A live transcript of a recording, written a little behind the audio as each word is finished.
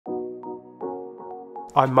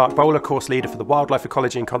I'm Mark Bowler, course leader for the Wildlife,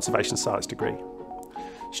 Ecology and Conservation Science degree.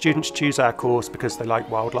 Students choose our course because they like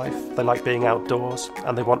wildlife, they like being outdoors,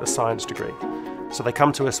 and they want a science degree. So they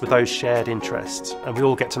come to us with those shared interests, and we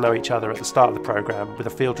all get to know each other at the start of the programme with a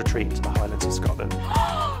field retreat to the Highlands of Scotland.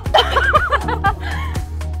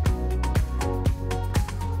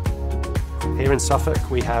 Here in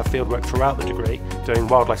Suffolk, we have fieldwork throughout the degree, doing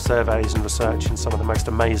wildlife surveys and research in some of the most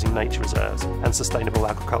amazing nature reserves and sustainable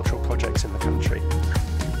agricultural projects in the country.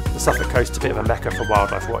 The Suffolk coast is a bit of a mecca for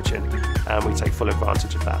wildlife watching, and we take full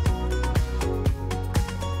advantage of that.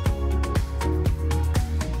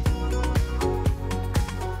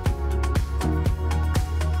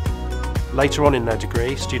 Later on in their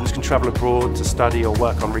degree, students can travel abroad to study or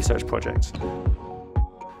work on research projects.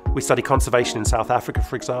 We study conservation in South Africa,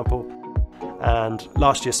 for example, and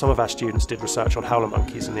last year some of our students did research on howler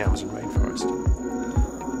monkeys in the Amazon rainforest.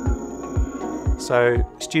 So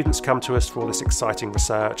students come to us for all this exciting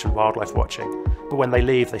research and wildlife watching, but when they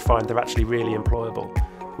leave they find they're actually really employable.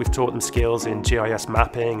 We've taught them skills in GIS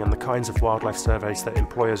mapping and the kinds of wildlife surveys that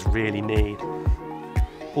employers really need.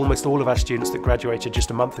 Almost all of our students that graduated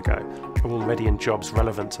just a month ago are already in jobs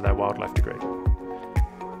relevant to their wildlife degree.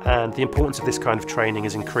 And the importance of this kind of training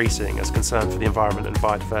is increasing as concern for the environment and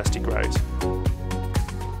biodiversity grows.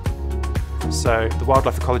 So the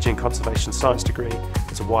Wildlife Ecology and Conservation Science degree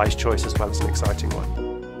is a wise choice as well as an exciting one.